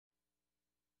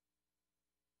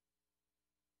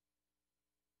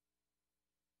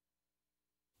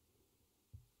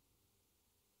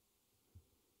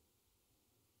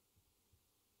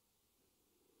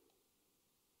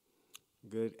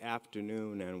Good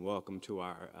afternoon and welcome to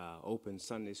our open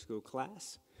Sunday school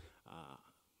class.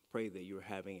 Pray that you're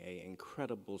having an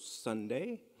incredible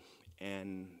Sunday.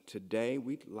 And today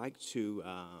we'd like to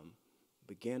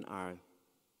begin our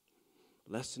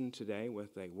lesson today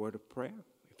with a word of prayer.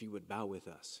 If you would bow with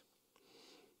us.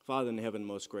 Father in heaven,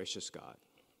 most gracious God.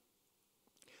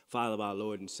 Father of our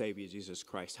Lord and Savior Jesus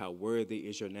Christ, how worthy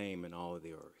is your name in all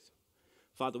the earth.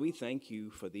 Father, we thank you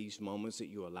for these moments that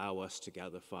you allow us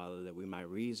together, Father, that we might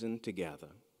reason together,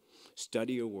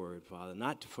 study your word, Father,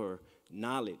 not for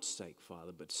knowledge's sake,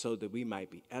 Father, but so that we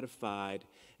might be edified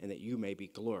and that you may be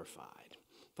glorified.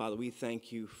 Father, we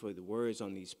thank you for the words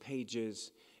on these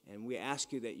pages, and we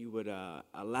ask you that you would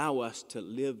allow us to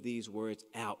live these words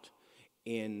out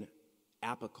in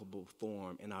applicable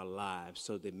form in our lives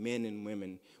so that men and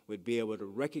women would be able to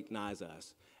recognize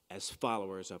us as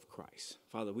followers of Christ.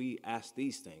 Father, we ask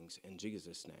these things in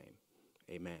Jesus' name.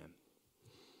 Amen.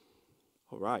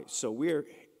 All right, so we're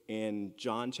in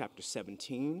John chapter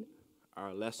 17.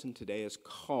 Our lesson today is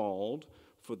called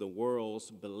For the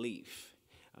World's Belief.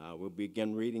 We'll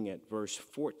begin reading at verse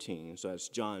 14. So that's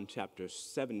John chapter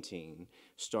 17,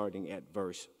 starting at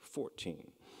verse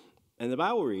 14. And the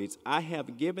Bible reads, I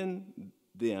have given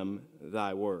them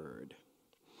thy word,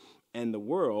 and the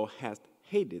world hath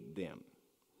hated them,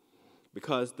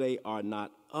 because they are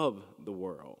not of the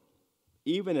world,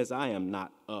 even as I am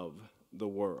not of the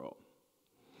world.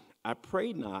 I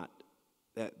pray not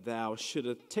that thou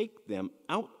shouldest take them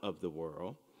out of the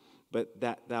world, but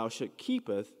that thou should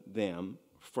keepeth them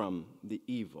from the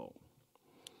evil.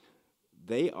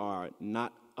 They are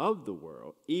not of the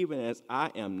world, even as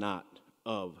I am not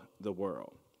of the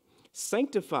world.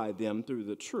 Sanctify them through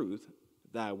the truth.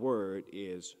 Thy word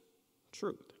is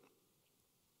truth.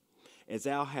 As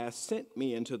thou hast sent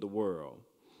me into the world,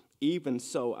 even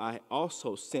so I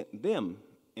also sent them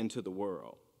into the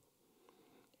world.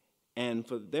 And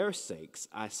for their sakes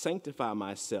I sanctify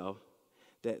myself,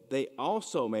 that they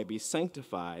also may be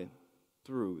sanctified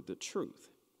through the truth.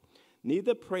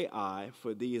 Neither pray I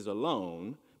for these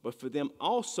alone, but for them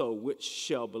also which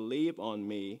shall believe on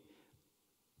me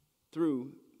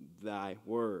through thy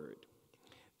word,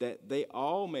 that they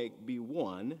all may be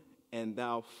one, and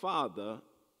thou, Father,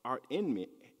 art in me,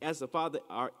 as the Father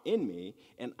art in me,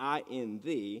 and I in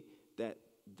thee, that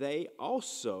they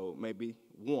also may be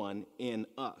one in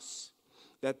us,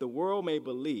 that the world may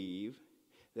believe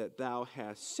that thou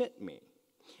hast sent me.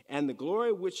 And the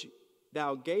glory which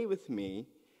thou gavest me,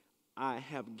 I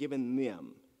have given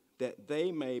them, that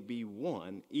they may be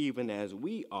one, even as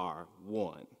we are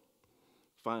one.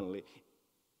 Finally,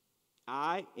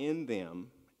 I in them,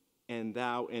 and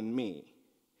thou in me,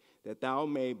 that thou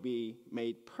may be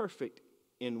made perfect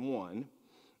in one,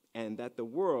 and that the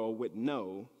world would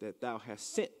know that thou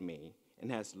hast sent me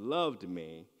and hast loved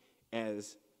me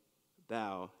as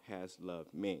thou hast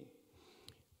loved me.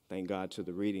 Thank God to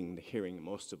the reading, the hearing, and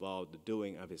most of all, the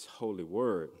doing of his holy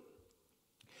word.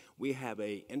 We have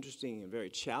an interesting and very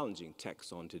challenging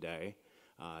text on today.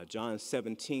 John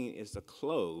 17 is the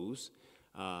close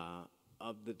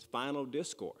of the final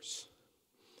discourse.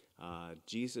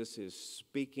 Jesus is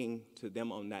speaking to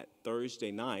them on that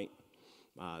Thursday night.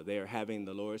 They're having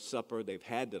the Lord's Supper. They've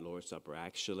had the Lord's Supper,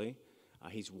 actually.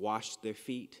 He's washed their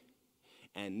feet.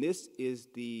 And this is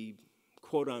the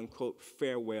quote-unquote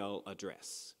farewell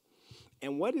address.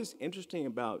 And what is interesting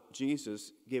about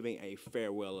Jesus giving a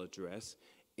farewell address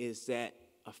is that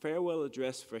a farewell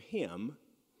address for him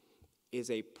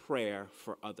is a prayer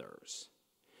for others.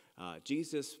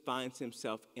 Jesus finds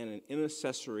himself in an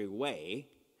intercessory way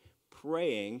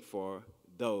praying for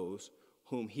those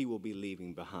whom he will be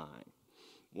leaving behind.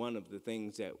 One of the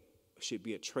things that should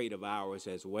be a trait of ours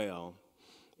as well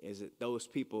is that those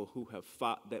people who have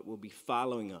that will be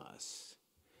following us,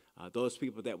 those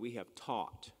people that we have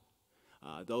taught,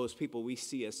 those people we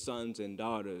see as sons and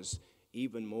daughters,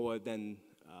 even more than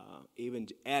even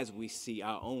as we see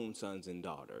our own sons and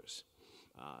daughters,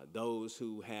 those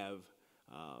who have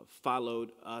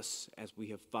followed us as we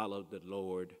have followed the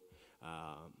Lord,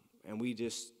 and we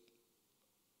just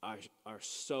are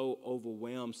so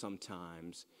overwhelmed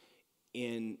sometimes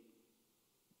in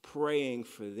praying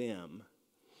for them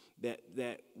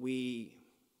that we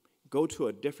go to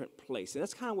a different place. And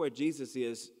that's kind of where Jesus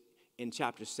is in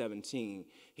chapter 17.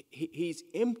 He's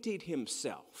emptied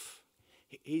himself.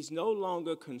 He's no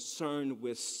longer concerned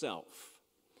with self.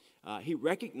 He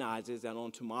recognizes that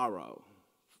on tomorrow,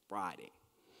 Friday,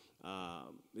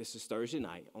 this is Thursday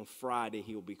night, on Friday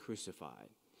he will be crucified.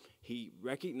 He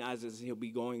recognizes he'll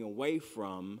be going away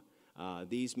from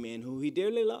these men who he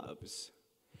dearly loves.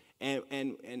 And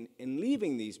in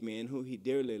leaving these men who he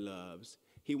dearly loves,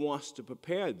 he wants to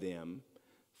prepare them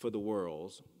for the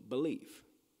world's belief.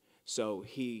 So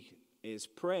he is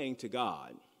praying to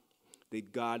God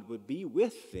that God would be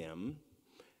with them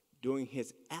during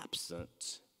his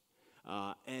absence,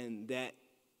 and that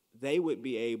they would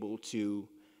be able to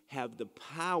have the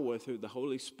power through the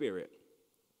Holy Spirit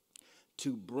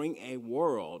to bring a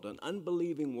world, an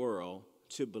unbelieving world,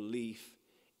 to belief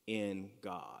in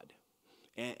God.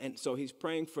 And so he's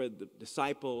praying for the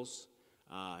disciples.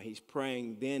 He's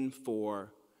praying then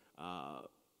for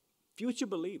future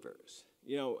believers.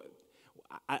 You know,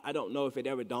 I don't know if it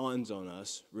ever dawns on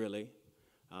us, really,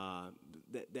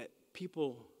 that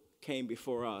people came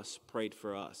before us, prayed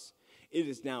for us. It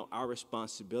is now our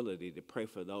responsibility to pray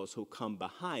for those who come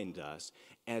behind us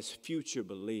as future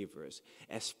believers,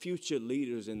 as future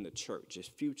leaders in the church, as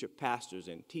future pastors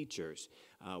and teachers.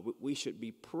 We should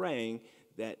be praying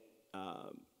that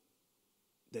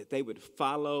they would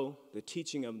follow the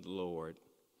teaching of the Lord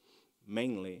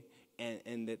mainly,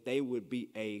 and that they would be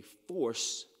a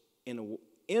force in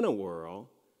a world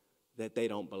that they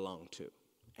don't belong to.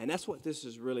 And that's what this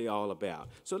is really all about.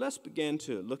 So let's begin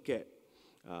to look at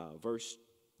verse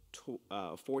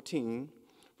 14.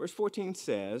 Verse 14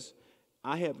 says,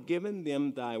 I have given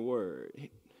them thy word.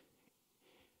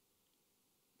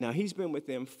 Now, he's been with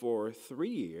them for 3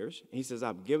 years. He says,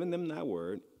 I've given them thy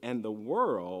word, and the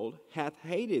world hath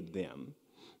hated them,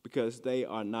 because they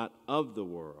are not of the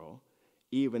world,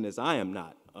 even as I am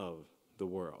not of the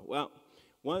world. Well,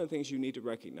 one of the things you need to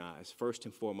recognize, first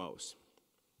and foremost,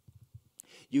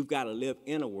 you've got to live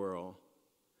in a world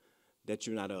that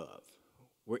you're not of.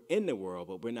 We're in the world,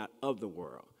 but we're not of the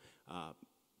world.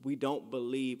 We don't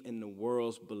believe in the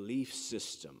world's belief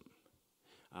system.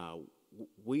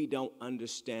 We don't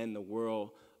understand the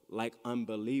world like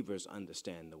unbelievers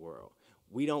understand the world.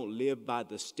 We don't live by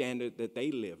the standard that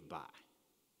they live by.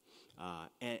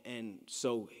 And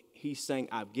so he's saying,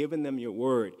 I've given them your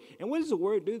word. And what does the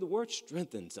word do? The word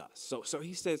strengthens us. So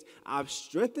he says, I've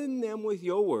strengthened them with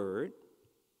your word,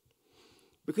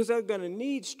 because they're going to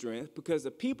need strength, because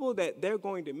the people that they're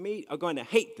going to meet are going to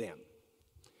hate them.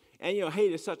 And, you know,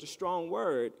 hate is such a strong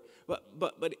word,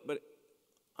 but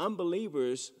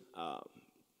unbelievers,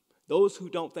 those who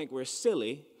don't think we're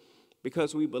silly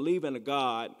because we believe in a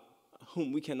God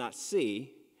whom we cannot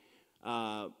see,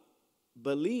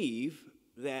 believe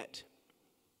that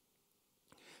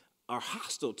are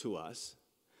hostile to us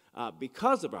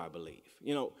because of our belief.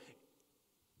 You know,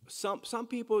 some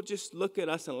people just look at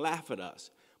us and laugh at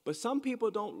us, but some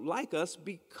people don't like us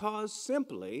because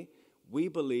simply we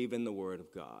believe in the Word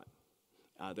of God.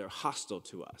 They're hostile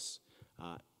to us.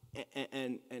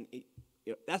 And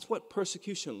you know, that's what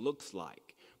persecution looks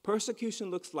like.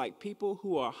 Persecution looks like people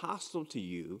who are hostile to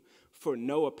you for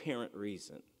no apparent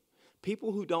reason.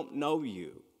 People who don't know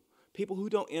you, people who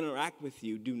don't interact with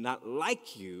you, do not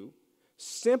like you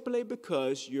simply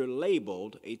because you're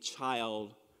labeled a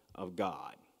child of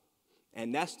God.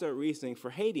 And that's their reasoning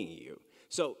for hating you.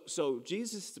 So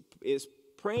Jesus is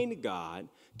praying to God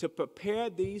to prepare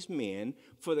these men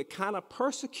for the kind of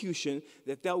persecution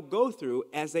that they'll go through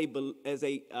as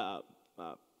a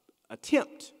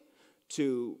attempt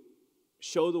to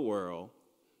show the world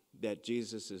that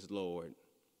Jesus is Lord,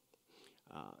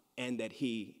 and that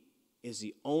he is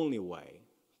the only way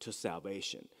to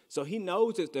salvation. So he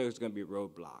knows that there's going to be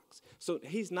roadblocks. So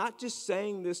he's not just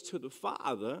saying this to the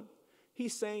Father,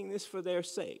 he's saying this for their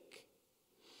sake.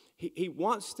 He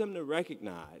wants them to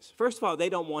recognize, first of all, they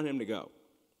don't want him to go.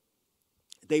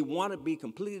 They want to be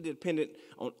completely dependent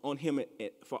on him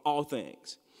for all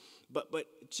things. But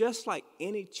just like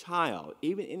any child,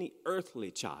 even any earthly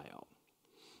child,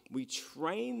 we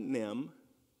train them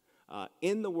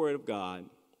in the Word of God,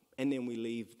 and then we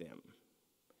leave them.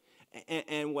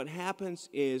 And what happens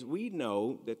is we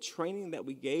know the training that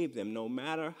we gave them, no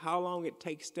matter how long it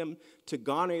takes them to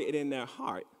garner it in their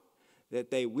heart, that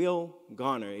they will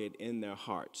garner it in their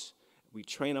hearts. We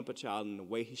train up a child in the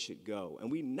way he should go.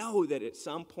 And we know that at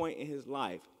some point in his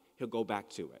life, he'll go back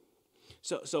to it.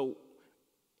 So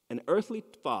an earthly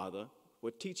father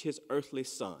would teach his earthly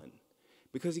son,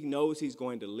 because he knows he's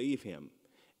going to leave him.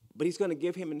 But he's going to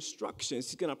give him instructions.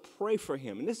 He's going to pray for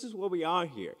him. And this is where we are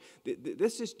here.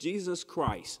 This is Jesus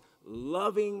Christ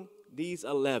loving these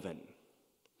 11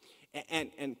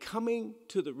 and coming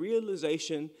to the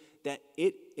realization that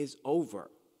it is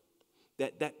over,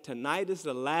 that tonight is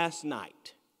the last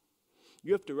night.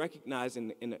 You have to recognize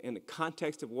in the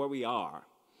context of where we are,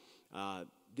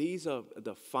 these are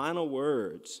the final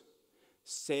words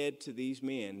said to these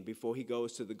men before he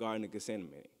goes to the Garden of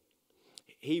Gethsemane.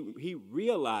 He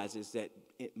realizes that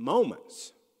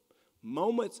moments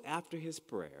after his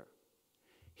prayer,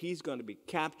 he's going to be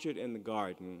captured in the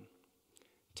garden,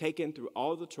 taken through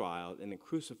all the trials, and then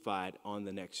crucified on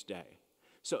the next day.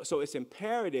 So it's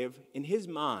imperative in his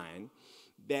mind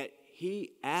that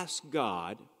he asks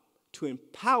God to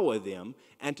empower them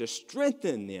and to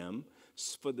strengthen them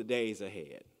for the days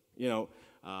ahead.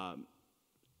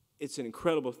 It's an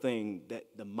incredible thing that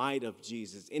the might of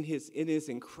Jesus, in his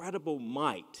incredible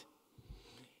might,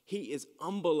 he is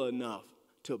humble enough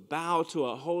to bow to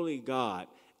a holy God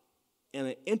in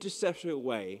an intercessory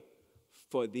way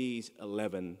for these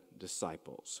 11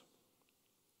 disciples.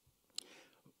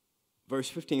 Verse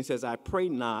 15 says, I pray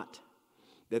not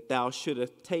that thou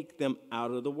shouldest take them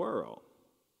out of the world,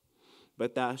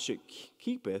 but thou should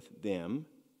keepeth them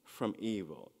from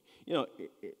evil.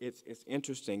 It's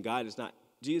interesting.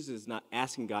 Jesus is not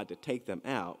asking God to take them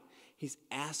out. He's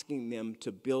asking them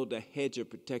to build a hedge of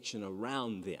protection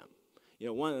around them.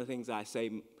 One of the things I say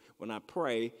when I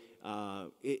pray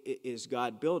is,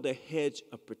 God, build a hedge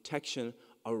of protection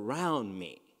around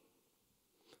me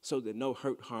so that no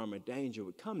hurt, harm, or danger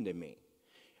would come to me.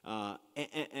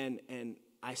 And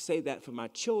I say that for my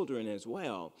children as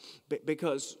well,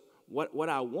 because what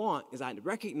I want is, I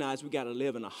recognize we got to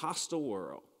live in a hostile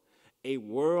world, a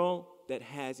world that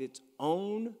has its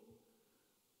own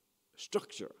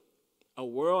structure, a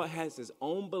world has its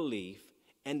own belief,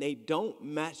 and they don't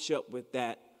match up with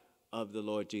that of the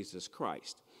Lord Jesus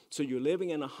Christ. So you're living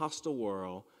in a hostile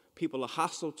world. People are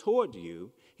hostile toward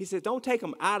you. He says, don't take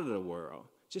them out of the world.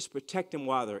 Just protect them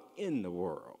while they're in the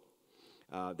world.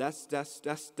 That's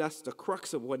the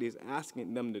crux of what he's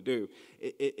asking them to do.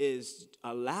 It is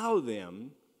allow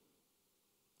them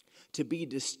to be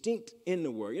distinct in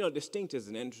the world. Distinct is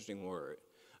an interesting word.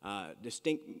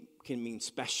 Distinct can mean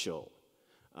special.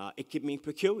 It can mean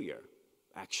peculiar,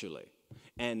 actually.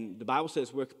 And the Bible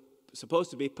says we're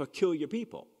supposed to be peculiar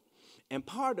people. And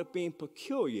part of being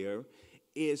peculiar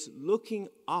is looking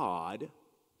odd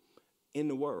in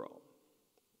the world.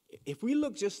 If we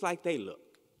look just like they look,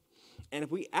 and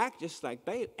if we act just like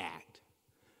they act,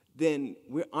 then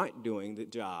we aren't doing the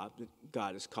job that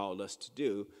God has called us to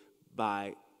do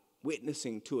by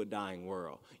witnessing to a dying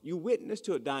world. You witness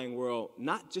to a dying world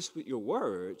not just with your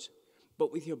words,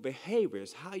 but with your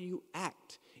behaviors, how you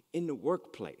act in the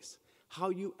workplace, how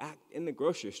you act in the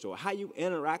grocery store, how you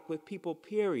interact with people,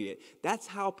 period. That's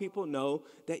how people know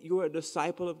that you're a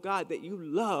disciple of God, that you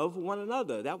love one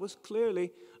another. That was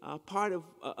clearly part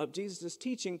of Jesus'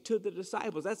 teaching to the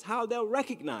disciples. That's how they'll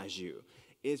recognize you,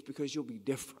 is because you'll be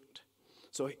different.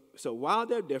 So while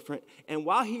they're different, and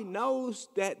while he knows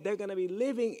that they're going to be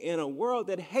living in a world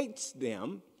that hates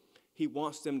them, he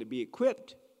wants them to be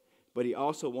equipped, but he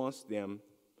also wants them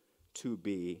to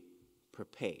be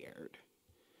prepared.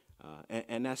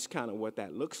 And that's kind of what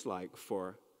that looks like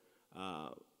for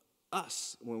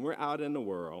us. When we're out in the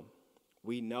world,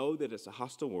 we know that it's a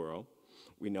hostile world.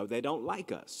 We know they don't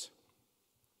like us.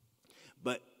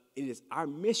 But it is our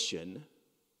mission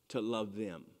to love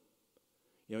them.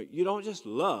 You don't just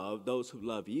love those who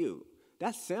love you.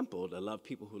 That's simple, to love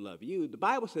people who love you. The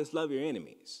Bible says love your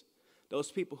enemies,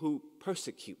 those people who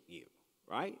persecute you,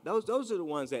 right? Those are the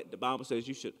ones that the Bible says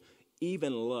you should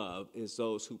even love, is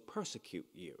those who persecute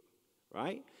you,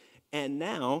 right? And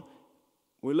now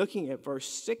we're looking at verse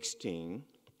 16.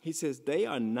 He says, they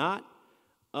are not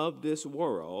of this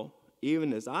world,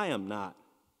 even as I am not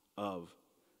of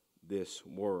this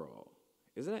world.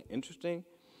 Isn't that interesting?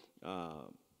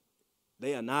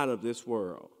 They are not of this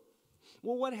world.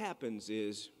 Well, what happens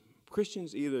is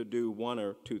Christians either do one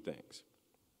or two things.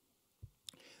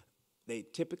 They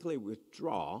typically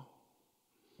withdraw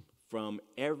from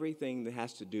everything that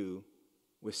has to do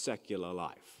with secular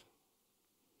life,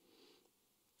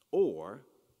 or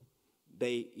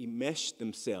they enmesh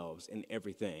themselves in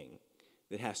everything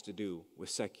that has to do with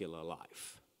secular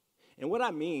life. And what I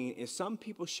mean is, some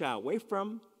people shy away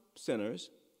from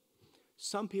sinners.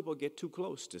 Some people get too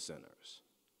close to sinners.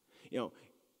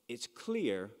 It's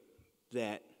clear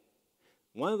that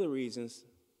one of the reasons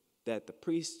that the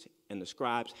priests and the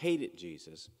scribes hated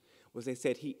Jesus was they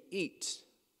said he eats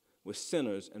with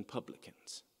sinners and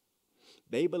publicans.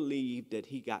 They believed that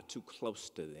he got too close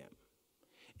to them.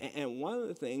 And one of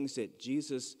the things that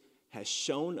Jesus has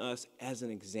shown us as an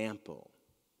example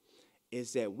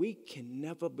is that we can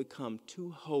never become too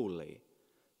holy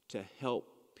to help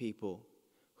people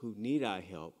who need our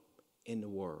help in the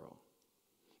world.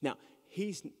 Now,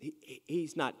 he's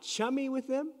not chummy with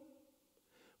them,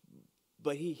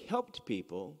 but he helped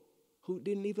people who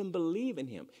didn't even believe in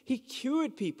him. He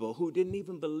cured people who didn't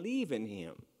even believe in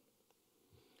him,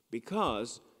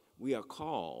 because we are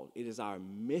called, it is our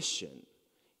mission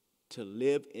to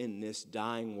live in this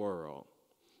dying world,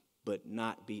 but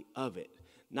not be of it.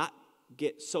 Not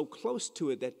get so close to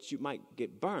it that you might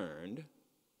get burned,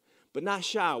 but not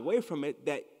shy away from it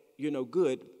that you're no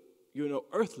good, you're no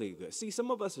earthly good. See,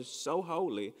 some of us are so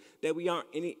holy that we aren't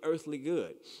any earthly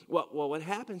good. Well, what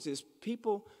happens is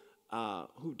people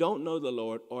who don't know the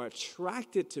Lord are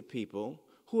attracted to people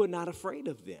who are not afraid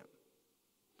of them.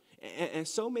 And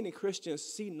so many Christians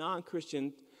see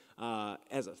non-Christians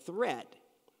as a threat,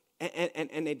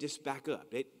 and they just back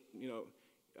up. They,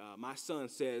 my son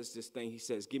says this thing. He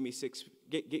says, give me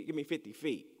 50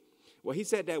 feet. Well, he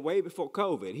said that way before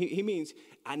COVID. He means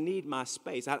I need my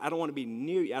space. I don't want to be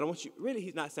near you. I don't want you. Really,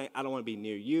 he's not saying I don't want to be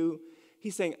near you.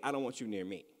 He's saying I don't want you near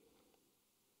me.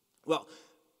 Well,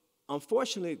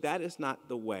 unfortunately, that is not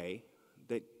the way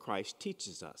that Christ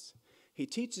teaches us. He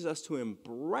teaches us to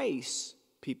embrace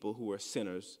people who are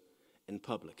sinners and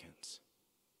publicans,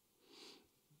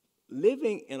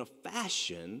 living in a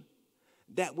fashion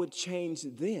that would change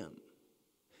them,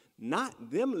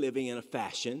 not them living in a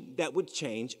fashion that would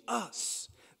change us.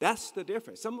 That's the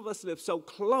difference. Some of us live so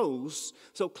close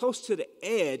to the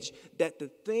edge that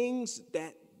the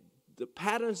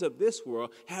patterns of this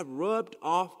world have rubbed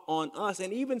off on us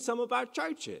and even some of our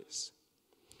churches.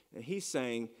 And he's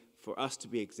saying for us to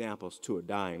be examples to a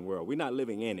dying world. We're not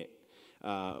living in it.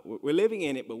 We're living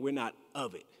in it, but we're not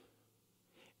of it.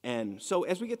 And so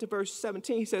as we get to verse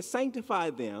 17, he says,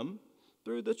 sanctify them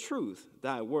through the truth.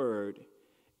 Thy word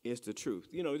is the truth.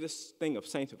 This thing of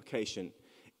sanctification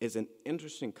is an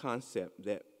interesting concept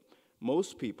that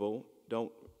most people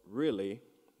don't really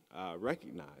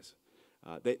recognize.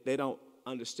 They don't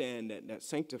understand that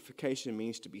sanctification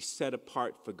means to be set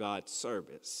apart for God's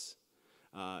service.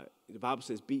 The Bible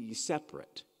says, be ye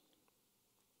separate.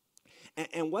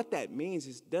 And what that means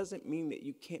is doesn't mean that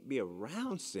you can't be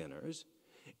around sinners.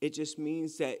 It just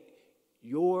means that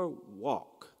your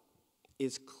walk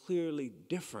is clearly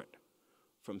different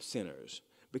from sinners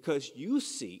because you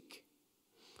seek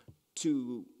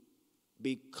to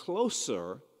be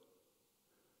closer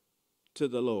to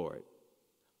the Lord.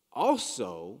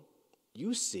 Also,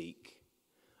 you seek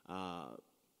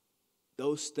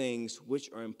those things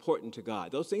which are important to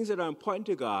God. Those things that are important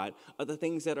to God are the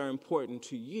things that are important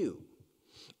to you.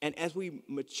 And as we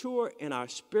mature in our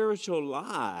spiritual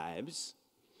lives,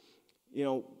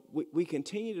 we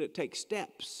continue to take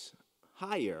steps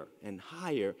higher and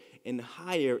higher and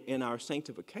higher in our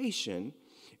sanctification.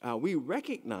 We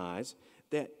recognize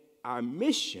that our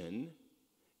mission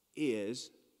is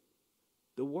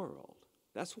the world.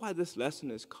 That's why this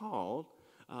lesson is called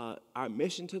our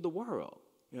mission to the world.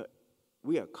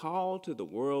 We are called to the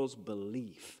world's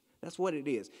belief. That's what it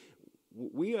is.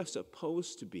 We are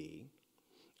supposed to be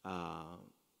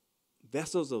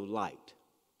vessels of light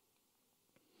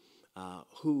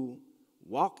who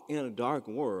walk in a dark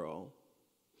world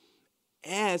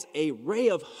as a ray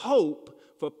of hope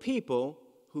for people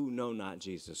who know not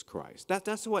Jesus Christ.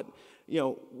 That's what,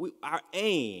 our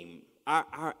aim.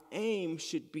 Our aim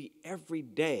should be every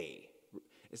day,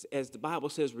 as the Bible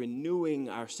says, renewing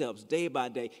ourselves day by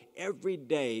day, every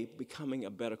day becoming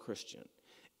a better Christian,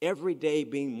 every day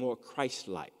being more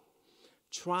Christ-like,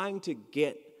 trying to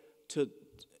get to,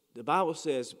 the Bible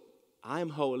says, I am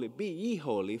holy, be ye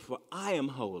holy, for I am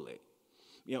holy.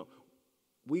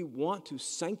 We want to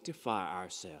sanctify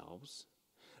ourselves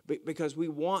because we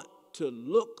want to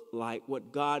look like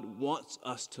what God wants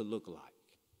us to look like.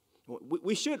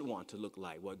 We should want to look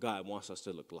like what God wants us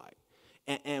to look like.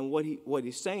 And what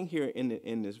he's saying here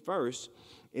in this verse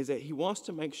is that he wants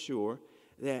to make sure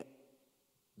that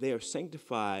they are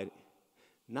sanctified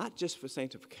not just for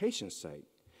sanctification's sake,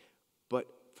 but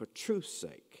for truth's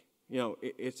sake.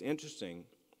 It's interesting.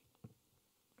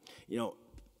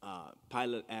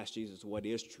 Pilate asked Jesus, what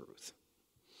is truth?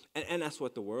 And that's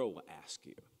what the world will ask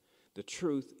you. The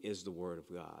truth is the word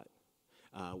of God.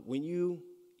 When you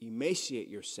emaciate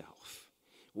yourself,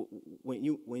 when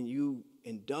you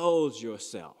indulge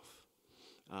yourself,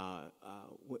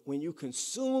 when you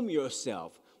consume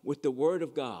yourself with the word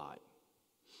of God,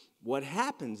 what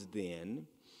happens then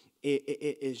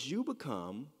is you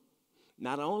become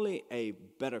not only a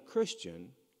better Christian,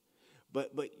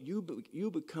 but you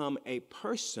become a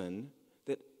person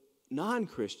that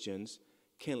non-Christians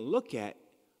can look at,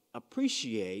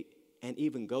 appreciate, and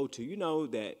even go to. You know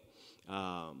that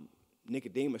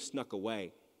Nicodemus snuck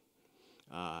away.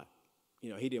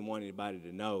 He didn't want anybody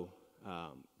to know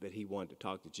that he wanted to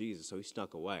talk to Jesus, so he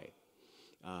snuck away.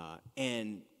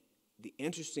 And the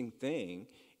interesting thing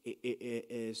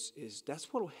is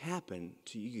that's what will happen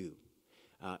to you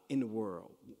in the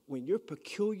world. When you're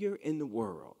peculiar in the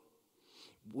world,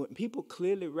 when people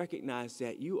clearly recognize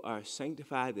that you are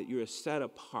sanctified, that you're set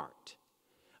apart,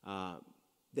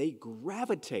 they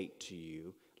gravitate to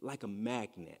you like a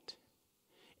magnet.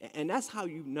 And that's how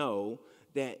you know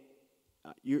that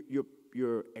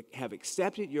you have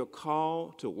accepted your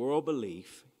call to world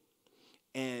belief,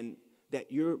 and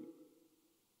that you're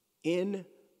in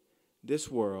this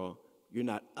world. You're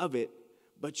not of it,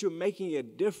 but you're making a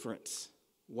difference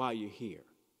while you're here.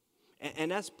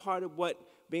 And that's part of what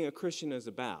being a Christian is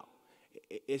about.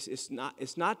 It's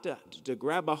not to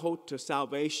grab a hold to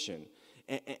salvation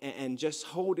and just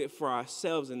hold it for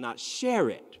ourselves and not share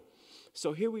it.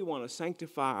 So here we want to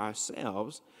sanctify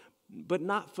ourselves, but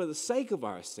not for the sake of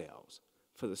ourselves,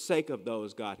 for the sake of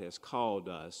those God has called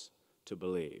us to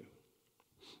believe.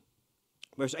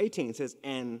 Verse 18 says,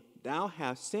 "And thou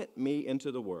hast sent me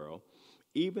into the world,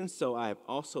 even so I have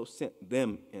also sent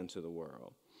them into the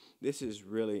world." This is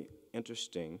really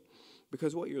interesting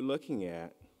because what you're looking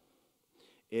at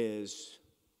is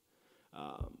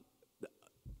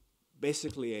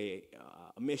basically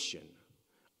a mission,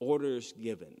 orders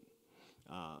given.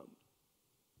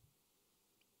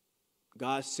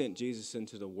 God sent Jesus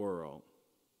into the world,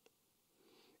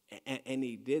 and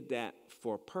he did that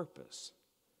for a purpose,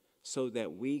 so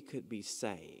that we could be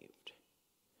saved.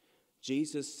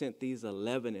 Jesus sent these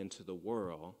 11 into the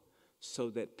world so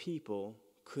that people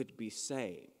could be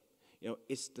saved. You know,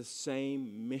 it's the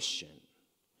same mission.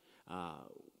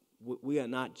 We are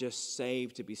not just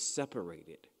saved to be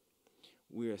separated.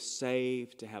 We are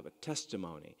saved to have a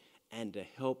testimony and to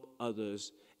help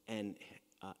others and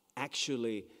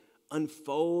actually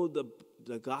unfold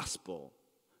the gospel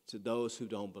to those who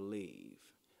don't believe.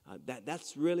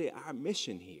 That's really our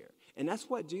mission here. And that's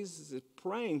what Jesus is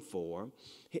praying for.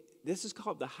 This is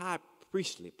called the high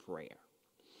priestly prayer.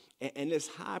 And this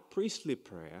high priestly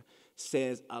prayer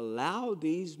says, allow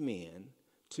these men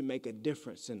to make a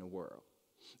difference in the world.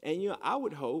 And, you know, I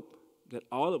would hope that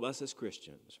all of us as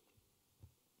Christians,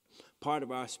 part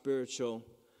of our spiritual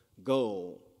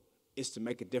goal is to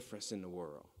make a difference in the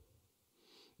world.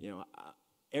 You know,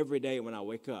 every day when I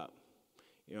wake up,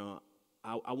 you know,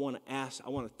 I want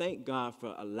to thank God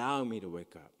for allowing me to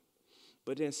wake up.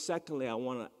 But then secondly, I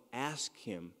want to ask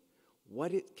him,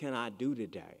 what can I do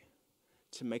today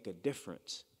to make a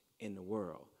difference in the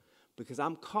world? Because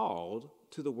I'm called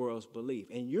to the world's belief,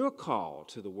 and you're called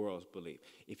to the world's belief.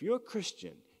 If you're a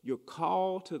Christian, you're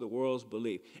called to the world's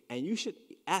belief, and you should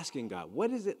be asking God,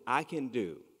 what is it I can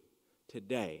do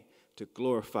today to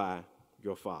glorify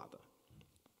your Father?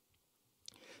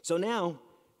 So now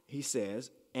he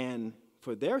says, and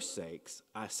for their sakes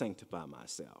I sanctify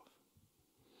myself,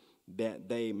 that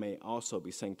they may also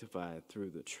be sanctified through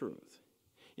the truth.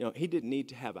 You know, he didn't need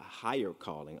to have a higher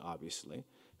calling, obviously.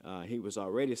 He was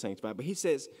already sanctified. But he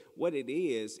says what it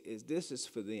is this is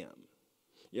for them.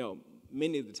 You know,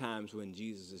 many of the times when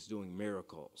Jesus is doing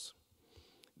miracles,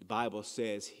 the Bible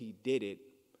says he did it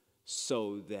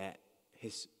so that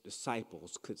his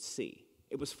disciples could see.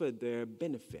 It was for their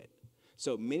benefit.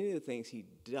 So many of the things he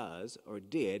does or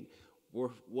did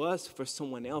was for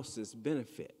someone else's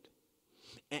benefit.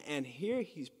 And here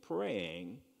he's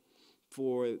praying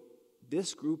for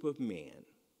this group of men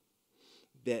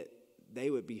that they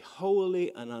would be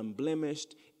holy and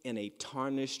unblemished in a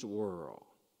tarnished world.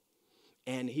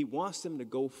 And he wants them to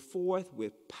go forth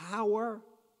with power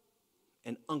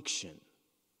and unction.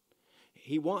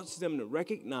 He wants them to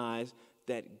recognize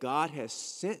that God has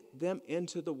sent them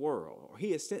into the world, or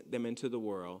he has sent them into the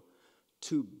world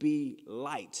to be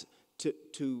light,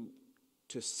 to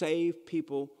save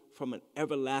people from an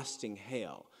everlasting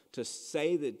hell, to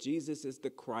say that Jesus is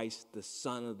the Christ, the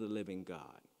Son of the living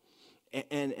God.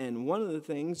 And one of the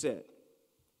things that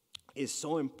is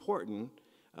so important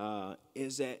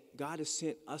is that God has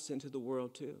sent us into the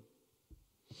world too.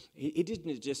 He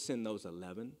didn't just send those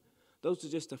 11. Those are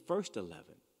just the first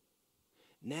 11.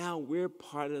 Now we're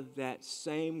part of that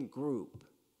same group.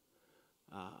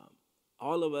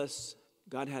 All of us,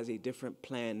 God has a different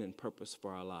plan and purpose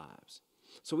for our lives.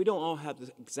 So we don't all have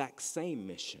the exact same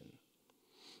mission.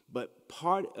 But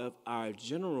part of our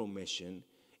general mission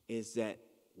is that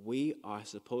we are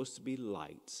supposed to be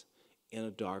lights in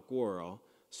a dark world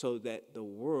so that the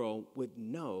world would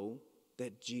know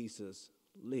that Jesus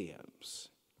lives.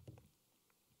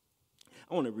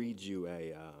 I want to read you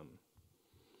a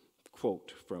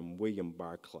quote from William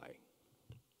Barclay.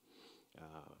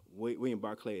 William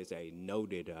Barclay is a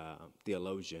noted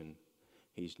theologian.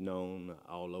 He's known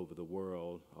all over the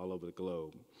world, all over the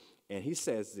globe. And he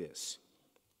says this: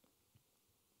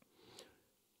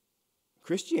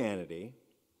 Christianity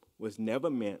was never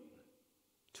meant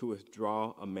to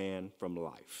withdraw a man from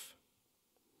life.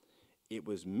 It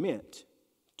was meant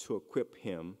to equip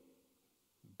him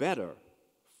better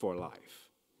for life.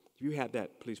 If you have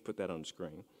that, please put that on the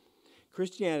screen.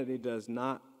 Christianity does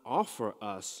not offer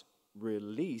us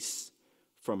release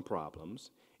from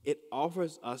problems. It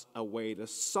offers us a way to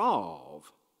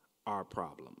solve our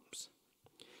problems.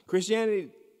 Christianity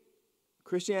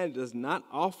does not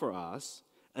offer us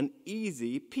an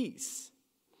easy peace.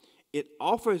 It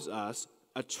offers us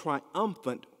a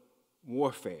triumphant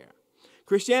warfare.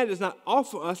 Christianity does not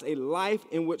offer us a life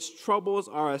in which troubles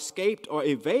are escaped or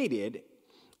evaded.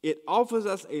 It offers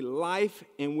us a life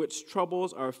in which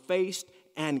troubles are faced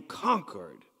and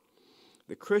conquered.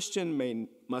 The Christian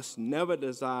must never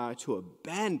desire to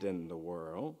abandon the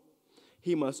world.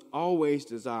 He must always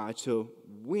desire to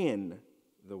win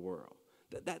the world.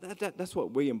 That's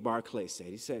what William Barclay said.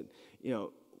 He said,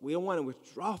 we don't want to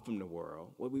withdraw from the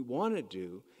world. What we want to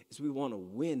do is we want to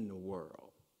win the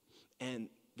world. And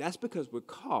that's because we're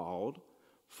called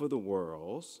for the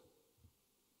world's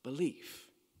belief.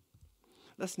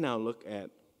 Let's now look at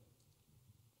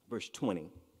verse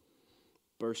 20.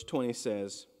 Verse 20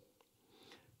 says,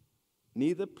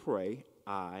 "Neither pray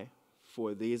I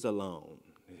for these alone."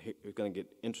 It's going to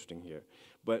get interesting here.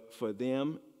 "But for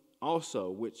them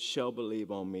also which shall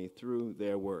believe on me through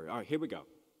their word." All right, here we go.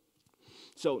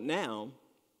 So now,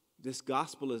 this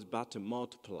gospel is about to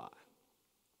multiply.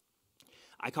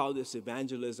 I call this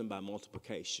evangelism by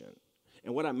multiplication.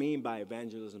 And what I mean by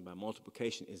evangelism by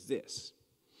multiplication is this,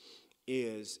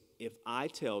 is if I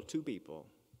tell 2 people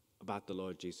about the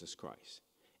Lord Jesus Christ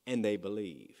and they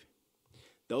believe,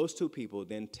 those 2 people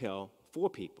then tell 4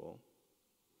 people,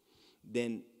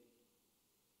 then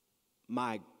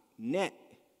my net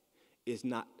is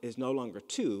no longer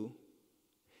 2,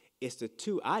 it's the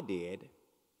 2 I did,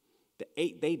 the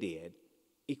 8 they did,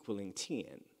 equaling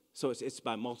 10. So it's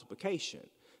by multiplication.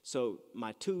 So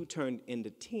my 2 turned into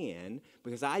 10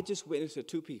 because I just witnessed to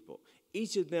 2 people.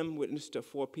 Each of them witnessed to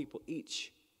 4 people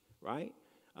each, right?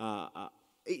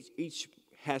 Each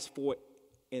has 4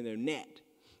 in their net,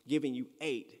 giving you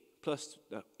 8, plus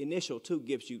the initial 2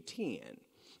 gives you 10.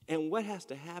 And what has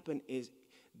to happen is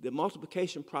the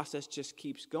multiplication process just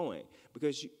keeps going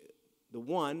because the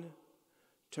 1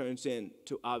 turns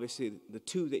into, obviously, the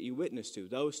 2 that you witnessed to.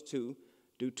 Those 2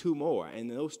 do 2 more, and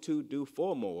those 2 do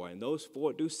 4 more, and those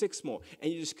 4 do 6 more.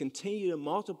 And you just continue to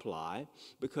multiply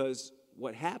because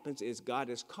what happens is God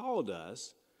has called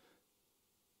us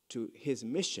to his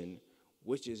mission,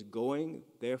 which is going,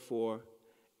 therefore,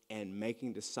 and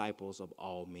making disciples of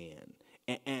all men.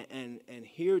 And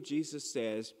here Jesus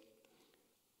says,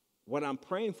 what I'm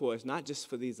praying for is not just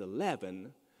for these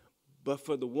 11, but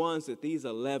for the ones that these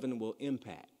 11 will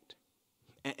impact.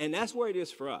 And that's where it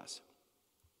is for us.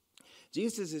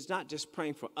 Jesus is not just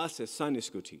praying for us as Sunday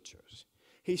school teachers.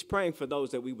 He's praying for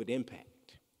those that we would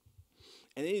impact.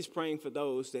 And then he's praying for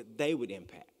those that they would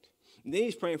impact. And then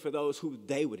he's praying for those who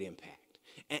they would impact.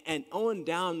 And on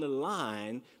down the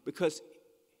line, because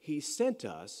he sent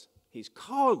us, he's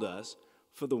called us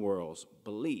for the world's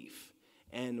belief.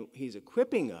 And he's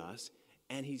equipping us,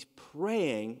 and he's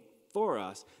praying for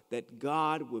us that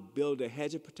God would build a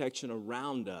hedge of protection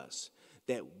around us,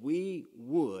 that we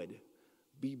would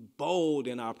be bold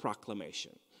in our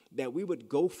proclamation, that we would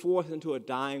go forth into a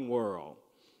dying world,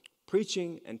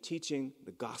 preaching and teaching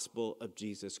the gospel of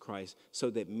Jesus Christ so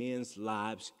that men's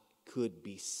lives could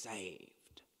be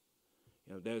saved.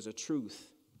 There's a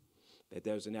truth that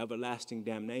there's an everlasting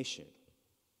damnation.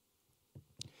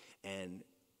 And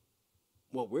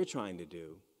what we're trying to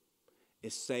do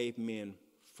is save men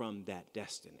from that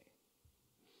destiny,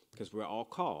 because we're all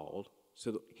called.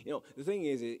 So, the thing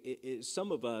is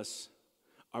some of us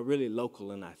are really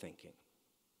local in our thinking.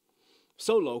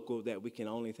 So local that we can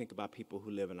only think about people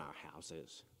who live in our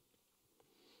houses.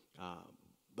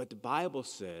 But the Bible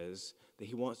says that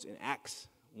he wants, in Acts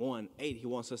 1:8, he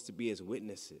wants us to be his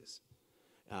witnesses.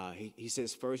 He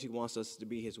says first he wants us to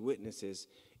be his witnesses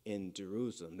in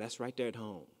Jerusalem. That's right there at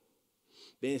home.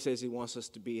 Then he says he wants us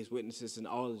to be his witnesses in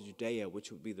all of Judea,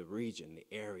 which would be the region, the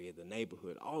area, the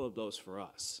neighborhood, all of those for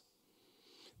us.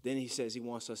 Then he says he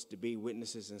wants us to be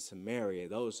witnesses in Samaria.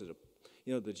 Those are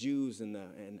the Jews and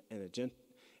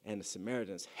the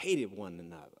Samaritans hated one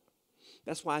another.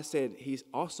 That's why I said he's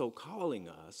also calling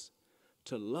us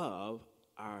to love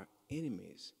our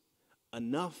enemies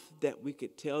enough that we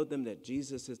could tell them that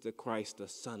Jesus is the Christ, the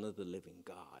Son of the living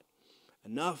God.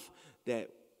 Enough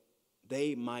that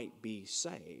they might be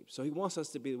saved. So he wants us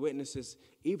to be witnesses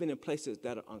even in places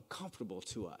that are uncomfortable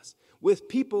to us, with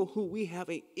people who we have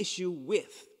an issue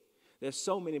with. There's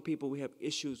so many people we have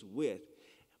issues with,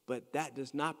 but that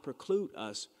does not preclude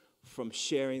us from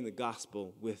sharing the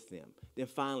gospel with them. Then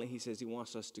finally, he says he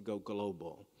wants us to go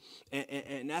global.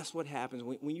 And that's what happens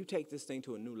when you take this thing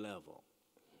to a new level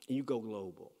and you go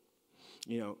global.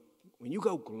 When you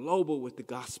go global with the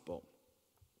gospel,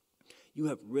 you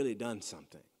have really done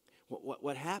something.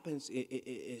 What happens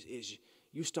is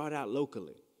you start out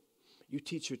locally. You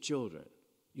teach your children.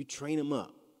 You train them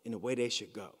up in the way they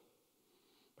should go,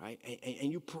 right?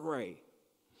 And you pray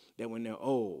that when they're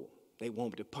old, they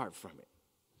won't depart from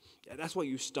it. That's where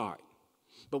you start.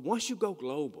 But once you go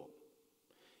global,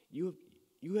 you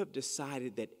have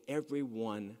decided that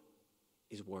everyone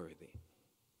is worthy.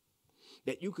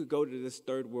 That you could go to this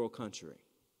third world country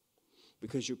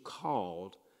because you're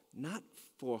called not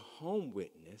for home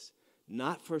witness,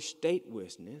 not for state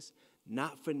witness,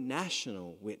 not for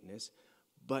national witness,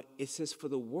 but it says for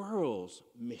the world's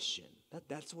mission.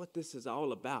 That's what this is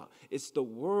all about. It's the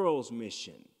world's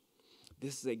mission.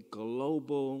 This is a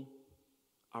global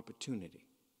opportunity.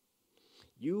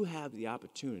 You have the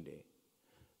opportunity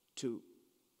to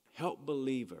help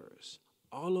believers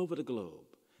all over the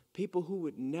globe, people who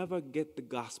would never get the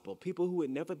gospel, people who would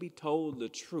never be told the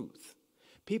truth,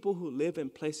 people who live in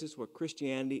places where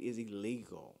Christianity is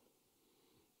illegal.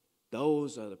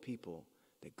 Those are the people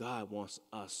that God wants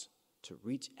us to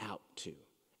reach out to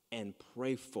and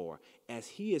pray for as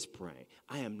he is praying.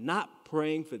 I am not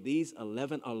praying for these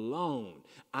 11 alone.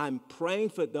 I'm praying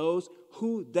for those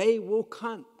who they will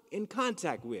come in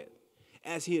contact with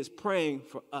as he is praying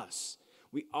for us.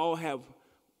 We all have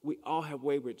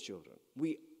wayward children.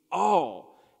 We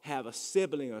all have a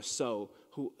sibling or so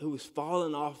who's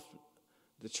fallen off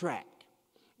the track.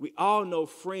 We all know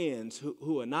friends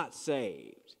who are not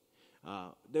saved.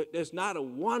 There's not a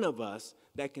one of us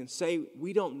that can say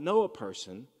we don't know a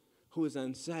person who is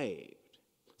unsaved.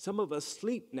 Some of us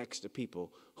sleep next to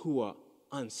people who are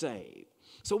unsaved.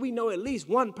 So we know at least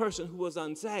one person who was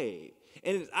unsaved.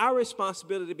 And it's our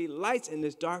responsibility to be lights in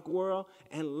this dark world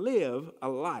and live a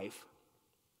life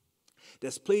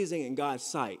that's pleasing in God's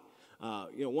sight.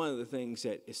 One of the things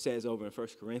that it says over in 1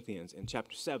 Corinthians in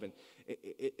chapter 7,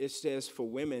 it says for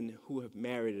women who have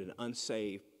married an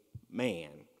unsaved man,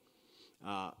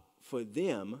 for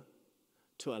them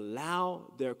to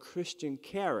allow their Christian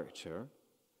character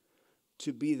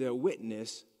to be their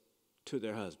witness to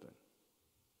their husband.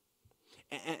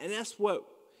 And that's what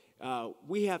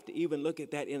we have to even look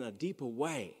at that in a deeper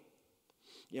way.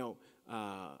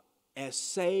 As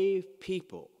saved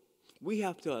people, we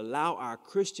have to allow our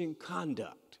Christian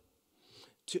conduct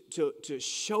to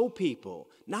show people,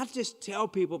 not just tell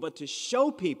people, but to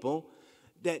show people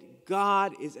that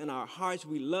God is in our hearts.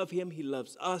 We love him, he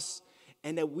loves us,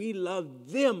 and that we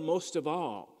love them most of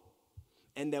all,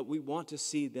 and that we want to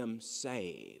see them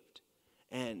saved.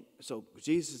 And so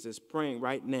Jesus is praying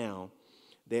right now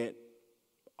that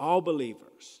all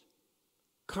believers,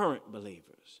 current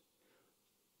believers,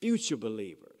 future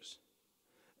believers,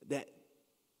 that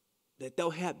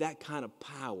they'll have that kind of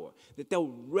power, that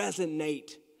they'll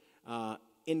resonate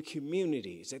in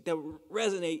communities, that they'll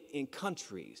resonate in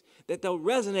countries, that they'll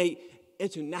resonate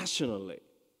internationally,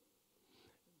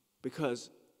 because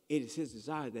it is his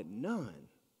desire that none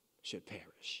should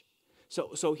perish.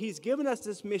 So he's given us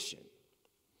this mission,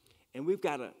 and we've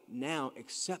got to now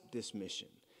accept this mission.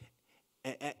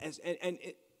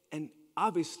 And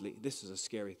obviously, this is a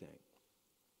scary thing.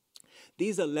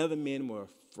 These 11 men were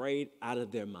afraid out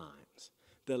of their minds.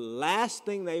 The last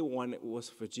thing they wanted was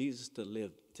for Jesus to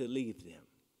leave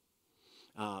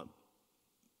them.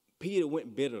 Peter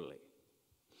went bitterly.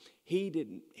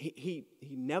 He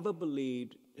never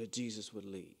believed that Jesus would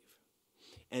leave.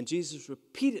 And Jesus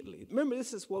repeatedly, remember,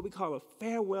 this is what we call a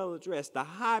farewell address, the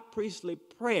high priestly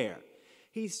prayer.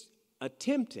 He's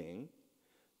attempting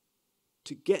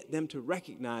to get them to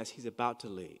recognize he's about to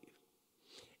leave.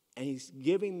 And he's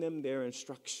giving them their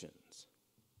instructions.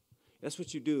 That's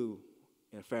what you do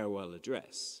in a farewell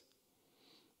address.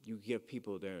 You give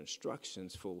people their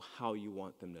instructions for how you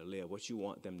want them to live, what you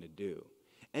want them to do.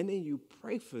 And then you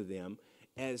pray for them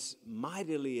as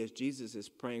mightily as Jesus is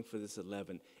praying for this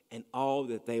 11 and all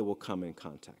that they will come in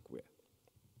contact with.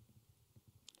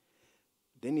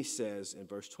 Then he says in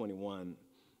verse 21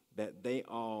 that they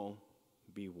all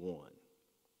be one,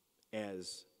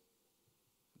 as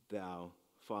thou,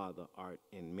 Father, art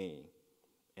in me,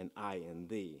 and I in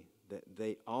thee, that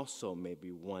they also may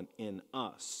be one in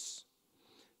us,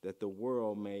 that the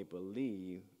world may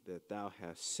believe that thou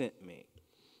hast sent me.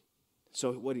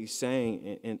 So what he's saying,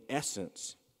 in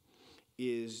essence,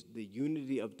 is the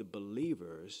unity of the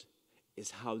believers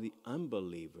is how the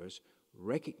unbelievers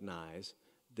recognize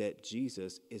that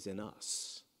Jesus is in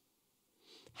us.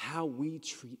 How we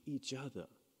treat each other,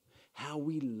 how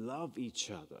we love each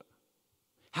other,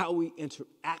 how we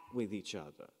interact with each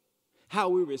other, how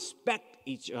we respect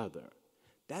each other.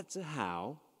 That's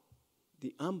how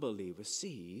the unbeliever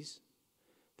sees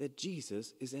that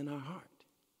Jesus is in our heart.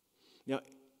 Now,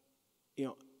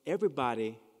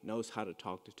 everybody knows how to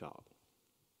talk the talk,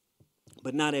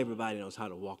 but not everybody knows how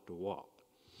to walk the walk.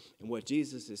 And what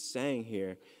Jesus is saying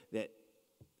here, that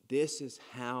this is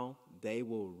how they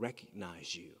will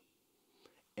recognize you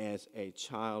as a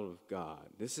child of God.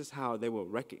 This is how they will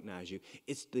recognize you.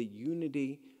 It's the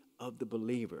unity of the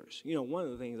believers. You know, one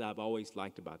of the things I've always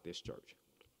liked about this church,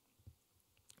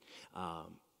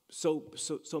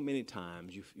 so many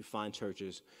times you find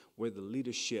churches where the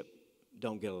leadership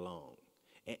don't get along,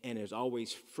 and there's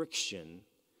always friction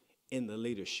in the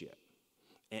leadership,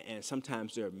 and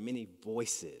sometimes there are many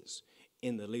voices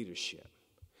in the leadership.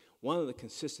 One of the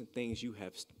consistent things you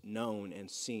have known and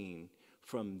seen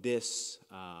from this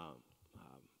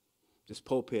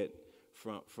pulpit,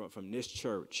 from this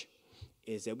church,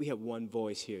 is that we have one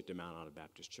voice here at the Mount Honor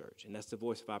Baptist Church, and that's the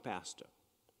voice of our pastor.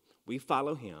 We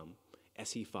follow him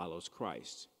as he follows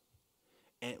Christ.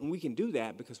 And we can do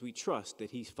that because we trust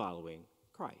that he's following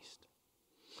Christ.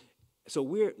 So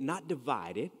we're not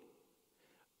divided,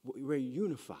 we're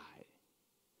unified.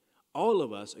 All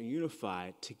of us are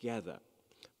unified together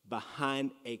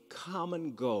behind a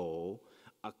common goal,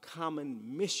 a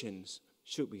common mission,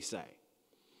 should we say.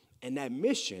 And that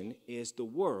mission is the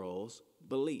world's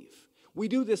belief. We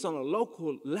do this on a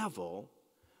local level,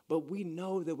 but we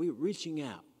know that we're reaching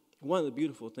out. One of the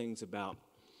beautiful things about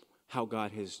how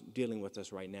God is dealing with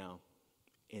us right now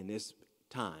in this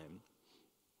time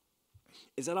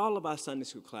is that all of our Sunday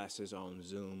school classes are on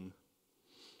Zoom.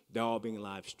 They're all being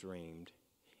live streamed.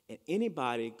 And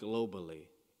anybody globally,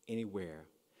 anywhere,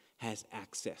 has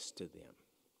access to them.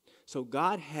 So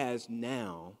God has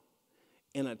now,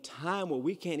 in a time where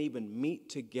we can't even meet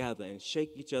together and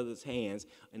shake each other's hands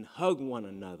and hug one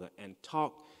another and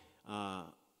talk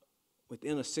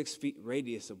within a 6 feet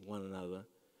radius of one another,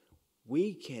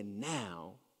 we can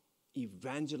now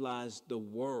evangelize the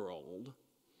world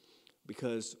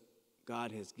because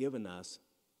God has given us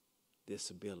this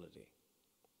ability.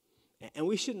 And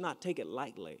we should not take it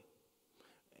lightly.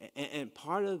 And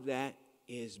part of that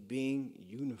is being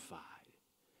unified.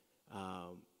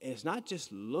 And it's not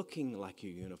just looking like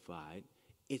you're unified,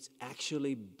 it's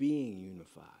actually being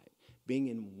unified, being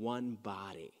in one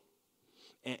body.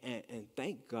 And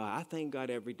thank God, I thank God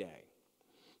every day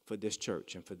for this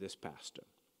church and for this pastor.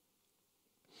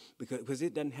 Because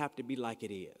it doesn't have to be like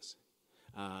it is.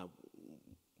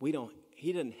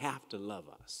 He doesn't have to love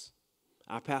us.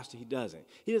 Our pastor, he doesn't.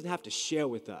 He doesn't have to share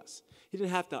with us. He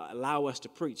doesn't have to allow us to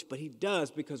preach, but he does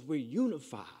because we're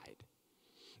unified.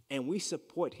 And we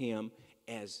support him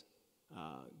as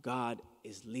God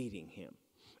is leading him.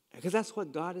 Because that's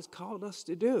what God has called us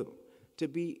to do, to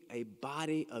be a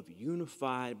body of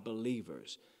unified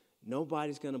believers.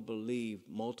 Nobody's going to believe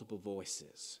multiple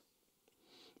voices.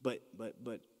 But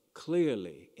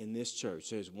clearly in this church,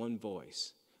 there's one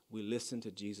voice. We listen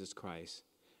to Jesus Christ.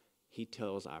 He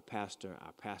tells our pastor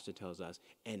tells us,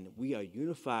 and we are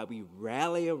unified. We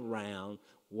rally around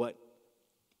what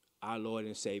our Lord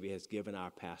and Savior has given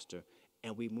our pastor,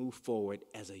 and we move forward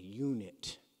as a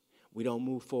unit. We don't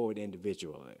move forward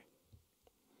individually.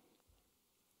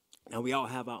 Now, we all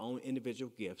have our own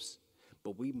individual gifts,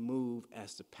 but we move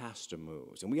as the pastor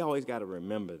moves. And we always got to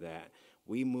remember that.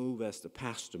 We move as the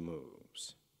pastor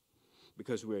moves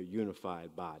because we're a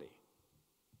unified body.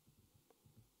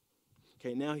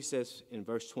 Okay, now he says in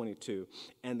verse 22,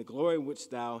 and the glory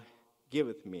which thou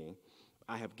giveth me,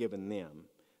 I have given them,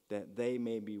 that they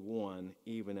may be one,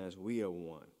 even as we are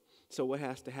one. So what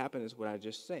has to happen is what I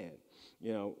just said.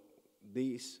 You know,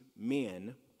 these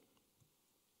men,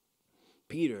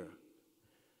 Peter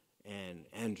and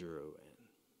Andrew and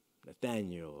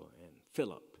Nathaniel and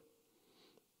Philip,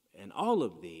 and all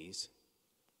of these,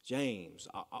 James,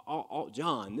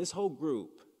 John, this whole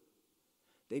group,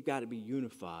 they've got to be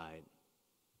unified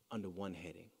under one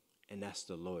heading, and that's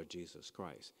the Lord Jesus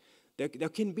Christ. There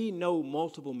can be no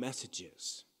multiple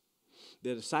messages.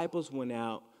 The disciples went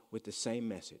out with the same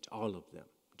message, all of them.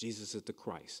 Jesus is the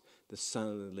Christ, the Son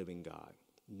of the living God.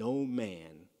 No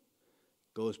man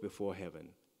goes before heaven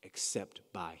except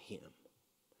by him.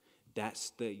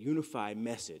 That's the unified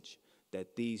message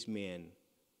that these men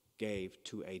gave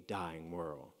to a dying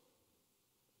world.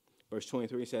 Verse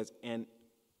 23 says, and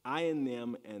I in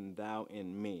them and thou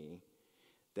in me,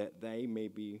 that they may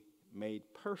be made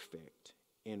perfect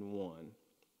in one.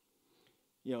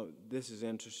 You know, this is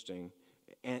interesting.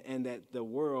 And that the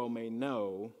world may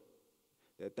know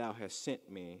that thou hast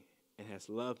sent me and hast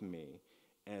loved me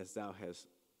as thou hast,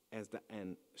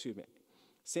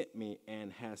 sent me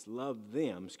and hast loved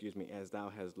them, as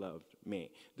thou hast loved me.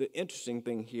 The interesting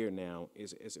thing here now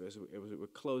is we're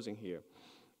closing here.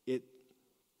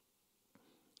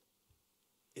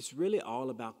 It's really all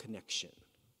about connection.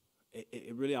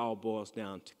 It really all boils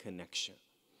down to connection.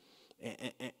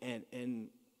 And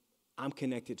I'm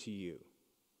connected to you,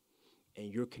 and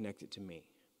you're connected to me.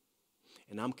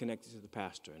 And I'm connected to the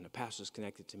pastor, and the pastor's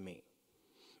connected to me.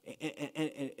 And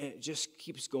it just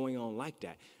keeps going on like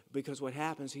that. Because what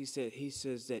happens, he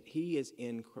says that he is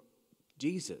in,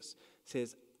 Jesus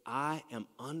says, I am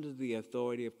under the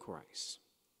authority of Christ,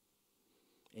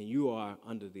 and you are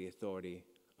under the authority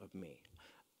of me.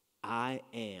 I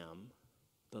am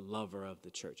the lover of the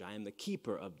church. I am the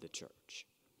keeper of the church.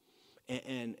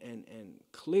 And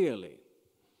clearly,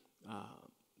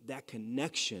 that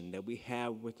connection that we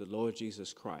have with the Lord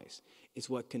Jesus Christ is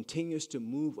what continues to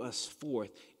move us forth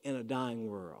in a dying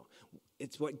world.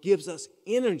 It's what gives us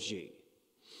energy.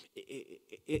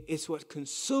 It's what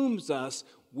consumes us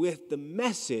with the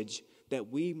message that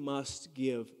we must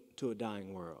give to a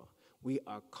dying world. We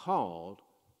are called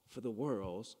for the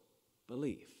world's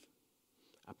belief.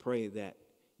 I pray that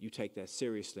you take that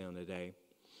seriously on the day,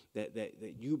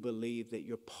 that you believe that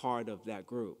you're part of that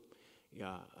group.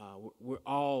 We're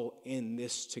all in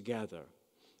this together.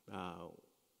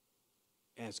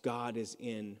 As God is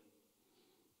in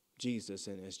Jesus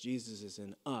and as Jesus is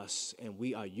in us, and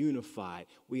we are unified,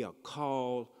 we are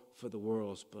called for the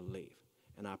world's belief.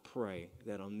 And I pray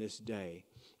that on this day,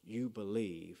 you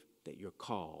believe that you're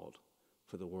called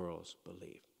for the world's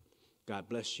belief. God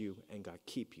bless you and God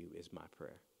keep you is my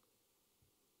prayer.